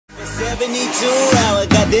72 hour,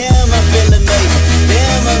 goddamn, I feel amazing.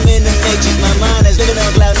 Damn, I'm in the matrix. My mind is living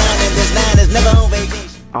on cloud nine, and this nine is never on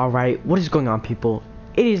vacation. Alright, what is going on, people?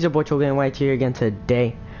 It is your boy Chogan White here again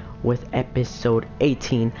today with episode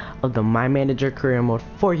 18 of the My Manager career mode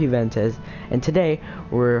for Juventus. And today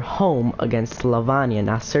we're home against Slovenia,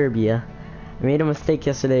 not Serbia. I made a mistake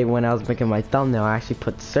yesterday when I was making my thumbnail. I actually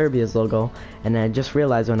put Serbia's logo, and I just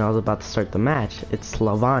realized when I was about to start the match, it's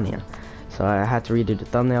Slovenia. So I had to redo the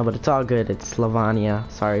thumbnail, but it's all good. It's Slovenia.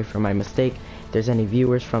 Sorry for my mistake. If there's any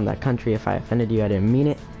viewers from that country, if I offended you, I didn't mean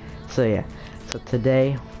it. So yeah, so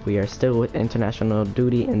today we are still with international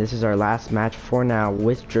duty, and this is our last match for now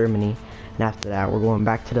with Germany. And after that, we're going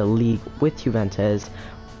back to the league with Juventus,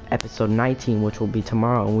 episode 19, which will be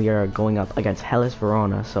tomorrow, and we are going up against Hellas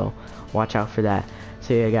Verona. So watch out for that.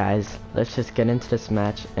 So yeah, guys, let's just get into this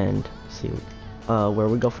match and see where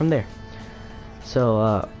we go from there.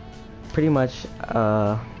 So pretty much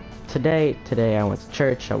today I went to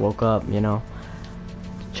church. I woke up, you know,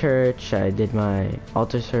 church, I did my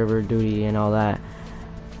altar server duty and all that,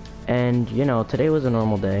 and you know, today was a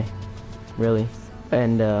normal day, really.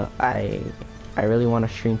 And I really want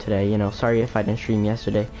to stream today, you know. Sorry if I didn't stream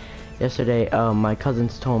yesterday. My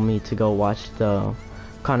cousins told me to go watch the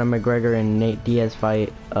Conor McGregor and Nate Diaz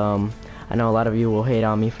fight. I know a lot of you will hate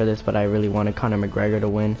on me for this, but I really wanted Conor McGregor to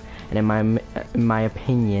win, and in my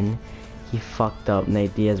opinion, he fucked up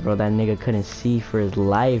Nate Diaz, bro. That nigga couldn't see for his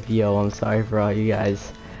life, yo. I'm sorry for all you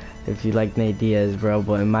guys if you like Nate Diaz, bro,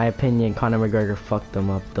 but in my opinion, Conor McGregor fucked him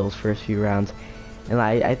up those first few rounds. And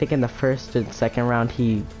I think in the first and second round,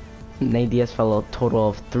 Nate Diaz fell a total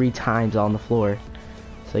of 3 times on the floor.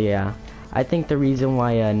 So yeah, I think the reason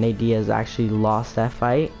why Nate Diaz actually lost that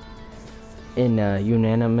fight in a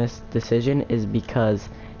unanimous decision is because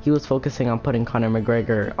he was focusing on putting Conor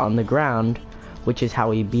McGregor on the ground, which is how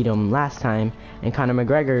he beat him last time, and Conor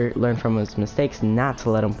McGregor learned from his mistakes not to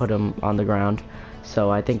let him put him on the ground. So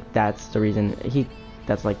I think that's the reason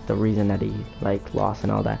that's like the reason that he like lost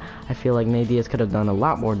and all that. I feel like Nate Diaz could have done a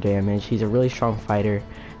lot more damage. He's a really strong fighter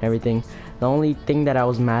and everything. The only thing that I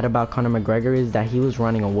was mad about Conor McGregor is that he was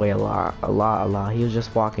running away a lot. He was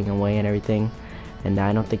just walking away and everything, and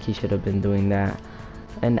I don't think he should have been doing that.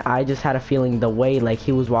 And I just had a feeling the way like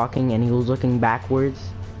he was walking and he was looking backwards.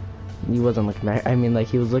 He wasn't looking back. I mean, like,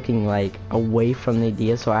 he was looking like away from Nate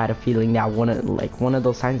Diaz. So I had a feeling that one of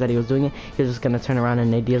those times that he was doing it, he was just gonna turn around and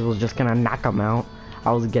Nate Diaz was just gonna knock him out.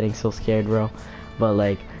 I was getting so scared, bro. But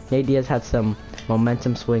like, Nate Diaz had some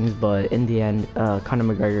momentum swings, but in the end, Conor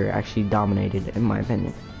McGregor actually dominated, in my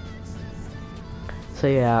opinion. So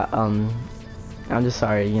yeah, I'm just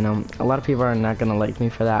sorry. You know, a lot of people are not gonna like me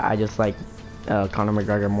for that. I just like Conor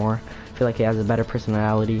McGregor more. I feel like he has a better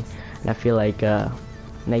personality, and I feel like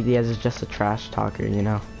Nate Diaz is just a trash talker, you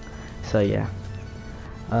know. So yeah.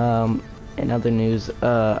 In other news,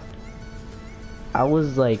 I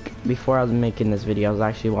was like, before I was making this video, I was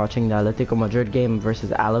actually watching the Atletico Madrid game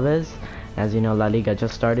versus Alaves. As you know, La Liga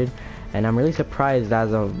just started, and I'm really surprised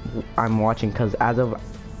I'm watching, because as of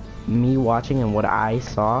me watching and what I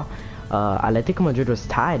saw, Atletico Madrid was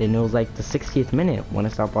tied, and it was like the 60th minute when I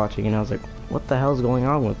stopped watching, and I was like, what the hell's going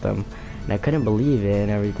on with them? And I couldn't believe it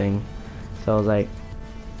and everything. So I was like,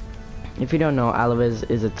 if you don't know, Alaves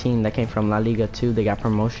is a team that came from La Liga 2. They got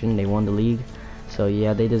promotion, they won the league. So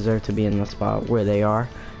yeah, they deserve to be in the spot where they are.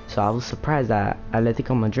 So I was surprised that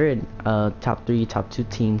Atletico Madrid, top 3, top 2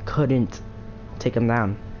 team, couldn't take them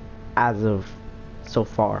down as of so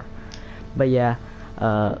far. But yeah,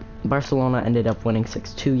 Barcelona ended up winning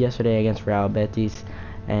 6-2 yesterday against Real Betis.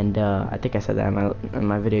 And I think I said that in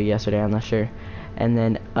my video yesterday, I'm not sure. And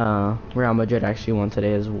then Real Madrid actually won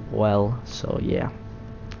today as well. So yeah,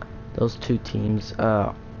 those two teams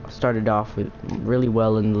started off with really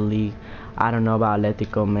well in the league. I don't know about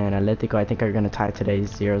Atletico, man. Atletico, I think, are going to tie today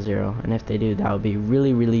 0-0. And if they do, that would be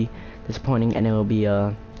really, really disappointing. And it will be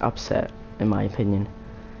upset, in my opinion.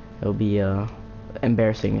 It will be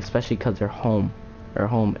embarrassing, especially because they're home. They're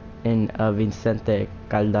home in Vicente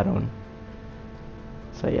Calderon.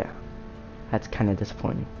 So yeah, that's kind of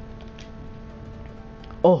disappointing.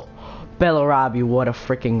 Oh, Bellarabi, what a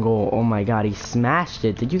freaking goal. Oh my god, he smashed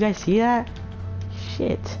it. Did you guys see that?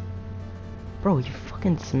 Shit. Bro, he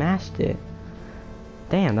fucking smashed it.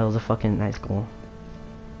 Damn, that was a fucking nice goal.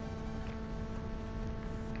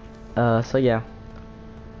 So yeah.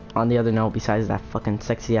 On the other note, besides that fucking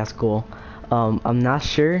sexy ass goal, I'm not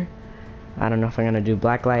sure. I don't know if I'm gonna do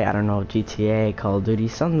Blacklight. I don't know, GTA, Call of Duty,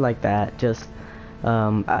 something like that. Just,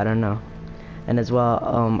 I don't know. And as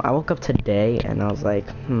well, I woke up today and I was like,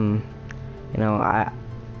 you know,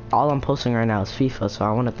 all I'm posting right now is FIFA, so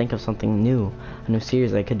I want to think of something new, a new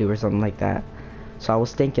series I could do or something like that. So I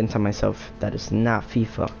was thinking to myself that it's not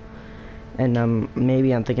FIFA, and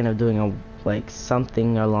maybe I'm thinking of doing a like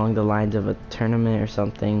something along the lines of a tournament or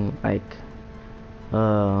something like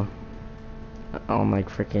on like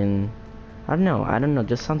freaking I don't know,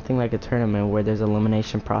 just something like a tournament where there's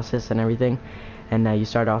elimination process and everything, and you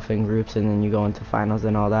start off in groups and then you go into finals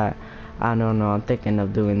and all that. I don't know, I'm thinking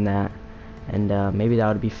of doing that, and maybe that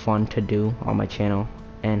would be fun to do on my channel,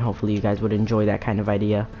 and hopefully you guys would enjoy that kind of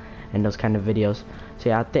idea and those kind of videos. So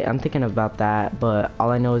yeah, I'm thinking about that, but all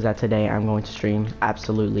I know is that today I'm going to stream.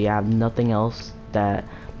 Absolutely, I have nothing else that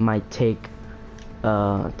might take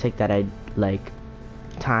that I like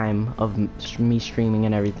time of me streaming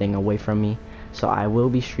and everything away from me. So I will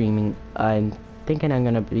be streaming. I'm thinking I'm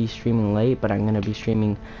gonna be streaming late, but I'm gonna be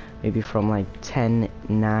streaming maybe from like 10,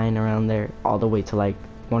 9 around there all the way to like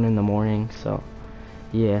 1 in the morning. So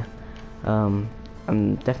yeah,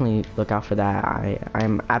 I'm definitely look out for that.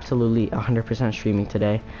 I'm absolutely 100% streaming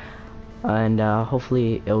today, and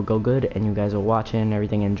hopefully it'll go good and you guys will watch it and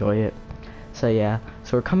everything, enjoy it. So yeah,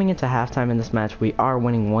 so we're coming into halftime in this match. We are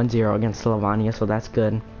winning 1-0 against Slovenia, so that's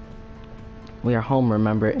good. We are home,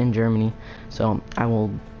 remember, in Germany, so I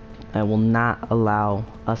will not allow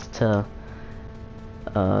us to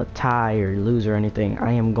tie or lose or anything.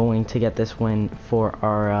 I am going to get this win for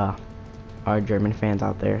our German fans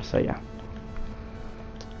out there. So yeah.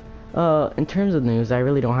 In terms of news, I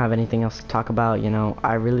really don't have anything else to talk about. You know,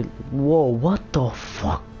 whoa, what the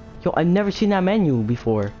fuck? Yo, I've never seen that menu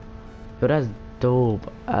before. Yo, that's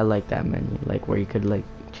dope. I like that menu, like where you could like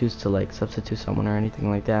choose to like substitute someone or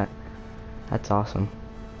anything like that. That's awesome.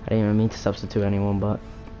 I didn't even mean to substitute anyone, but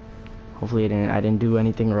hopefully I didn't do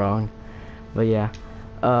anything wrong. But yeah,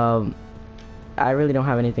 I really don't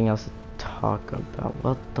have anything else to talk about.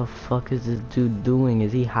 What the fuck is this dude doing?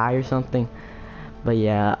 Is he high or something? But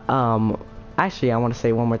yeah, actually I want to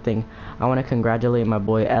say one more thing. I want to congratulate my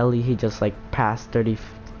boy Ellie. He just like passed 30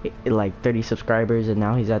 subscribers, and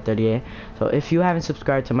now he's at 38. So if you haven't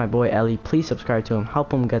subscribed to my boy Ellie, please subscribe to him.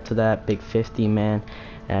 Help him get to that big 50, man.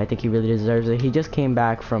 And I think he really deserves it. He just came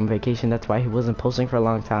back from vacation, that's why he wasn't posting for a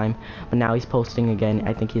long time, but now he's posting again.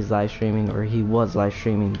 I think he's live streaming, or he was live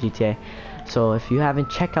streaming GTA. So if you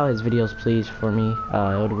haven't, check out his videos please for me.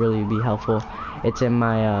 It would really be helpful. It's in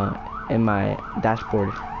my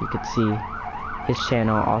dashboard. You could see his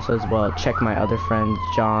channel also as well. Check my other friends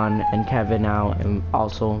John and Kevin out, and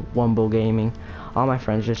also Wumbo Gaming. All my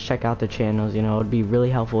friends, just check out their channels. You know, it'd be really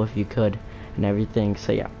helpful if you could and everything.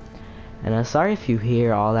 So yeah, and sorry if you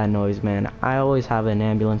hear all that noise, man. I always have an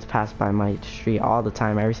ambulance pass by my street all the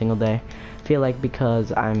time, every single day. I feel like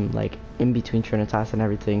because I'm like in between Trinitas and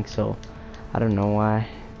everything, so I don't know why,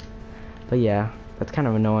 but yeah, that's kind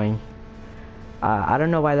of annoying. I don't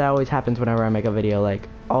know why that always happens whenever I make a video. Like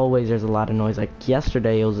always there's a lot of noise. Like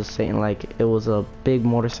yesterday it was just saying like it was a big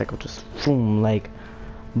motorcycle just boom, like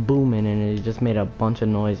booming, and it just made a bunch of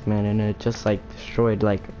noise, man, and it just like destroyed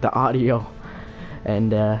like the audio.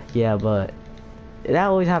 And yeah, but that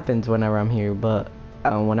always happens whenever I'm here. But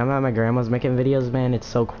when I'm at my grandma's making videos, man, it's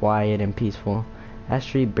so quiet and peaceful. That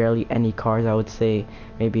street, barely any cars. I would say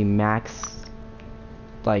maybe max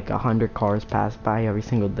like 100 cars pass by every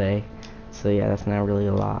single day. So yeah, that's not really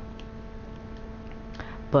a lot.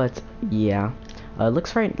 But yeah, it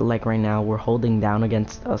looks like right now we're holding down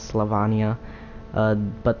against Slovenia,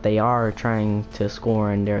 but they are trying to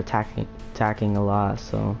score and they're attacking a lot.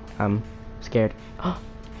 So I'm scared. Oh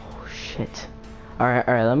shit. Alright,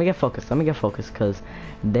 let me get focused, because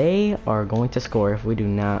they are going to score if we do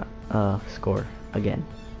not score again.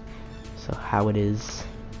 So how it is.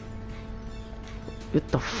 What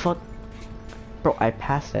the fuck? Bro, I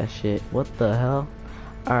passed that shit. What the hell?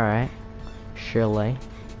 Alright. Shirley.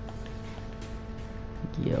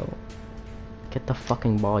 Yo. Get the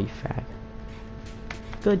fucking ball, you fag.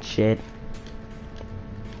 Good shit.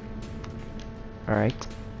 Alright.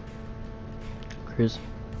 Cruz.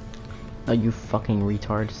 Oh, you fucking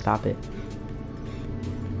retard. Stop it.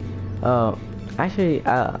 Actually,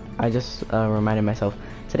 I just reminded myself.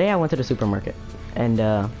 Today I went to the supermarket. And,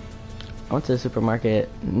 I went to the supermarket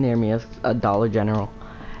near me, a Dollar General,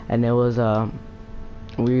 and it was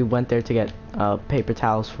we went there to get paper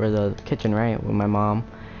towels for the kitchen, right, with my mom.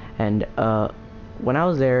 And when I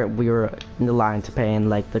was there, we were in the line to pay, and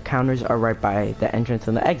like the counters are right by the entrance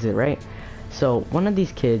and the exit, right? So one of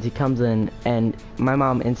these kids, he comes in, and my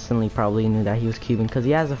mom instantly probably knew that he was Cuban because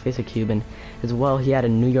he has a face of Cuban as well. He had a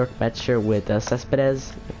New York Mets shirt with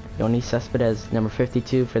Cespedes, Yoni Cespedes, number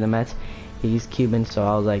 52 for the Mets. He's Cuban, so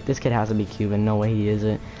I was like, this kid has to be Cuban. No way he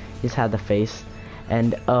isn't. He just had the face.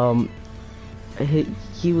 And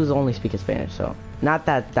he was only speaking Spanish, so not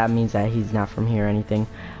that that means that he's not from here or anything,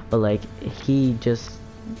 but like he just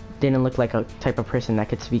didn't look like a type of person that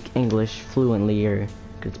could speak English fluently or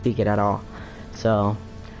could speak it at all. So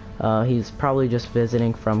he's probably just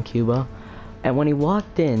visiting from Cuba. And when he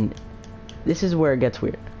walked in, this is where it gets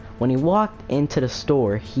weird. When he walked into the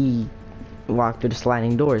store, he walked through the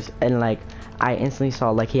sliding doors, and like I instantly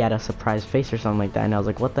saw like he had a surprised face or something like that, and I was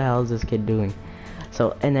like, what the hell is this kid doing?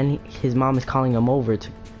 So, and then his mom is calling him over to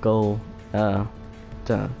go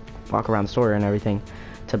to walk around the store and everything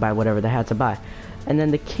to buy whatever they had to buy. And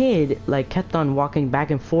then the kid like kept on walking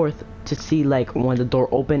back and forth to see like when the door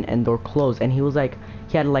opened and door closed, and he was like,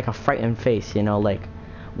 he had like a frightened face, you know, like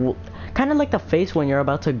kind of like the face when you're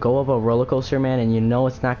about to go up a roller coaster, man, and you know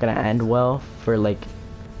it's not gonna end well for like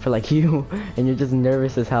you, and you're just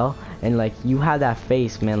nervous as hell, and like you have that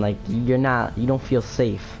face, man, like you don't feel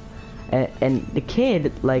safe. And the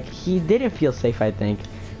kid, like, he didn't feel safe, I think.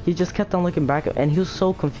 He just kept on looking back, and he was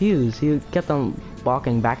so confused. He kept on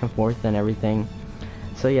walking back and forth and everything.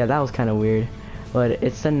 So yeah, that was kind of weird. But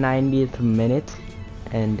it's the 90th minute,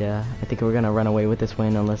 and I think we're gonna run away with this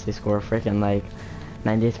win unless they score a freaking like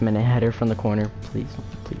 90th minute header from the corner. Please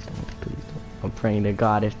don't. I'm praying to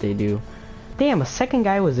God if they do. Damn, a second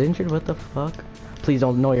guy was injured. What the fuck? Please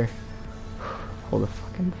don't, Neuer. Hold the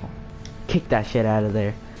fucking ball. Kick that shit out of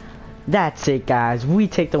there. That's it, guys. We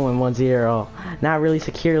take the win 1-0. Not really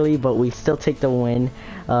securely, but we still take the win.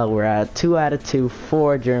 We're at 2 out of 2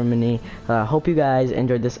 for Germany. Hope you guys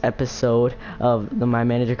enjoyed this episode of the My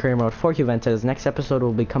Manager Career Mode for Juventus. Next episode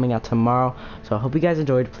will be coming out tomorrow. So I hope you guys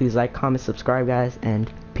enjoyed. Please like, comment, subscribe, guys,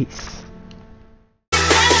 and peace.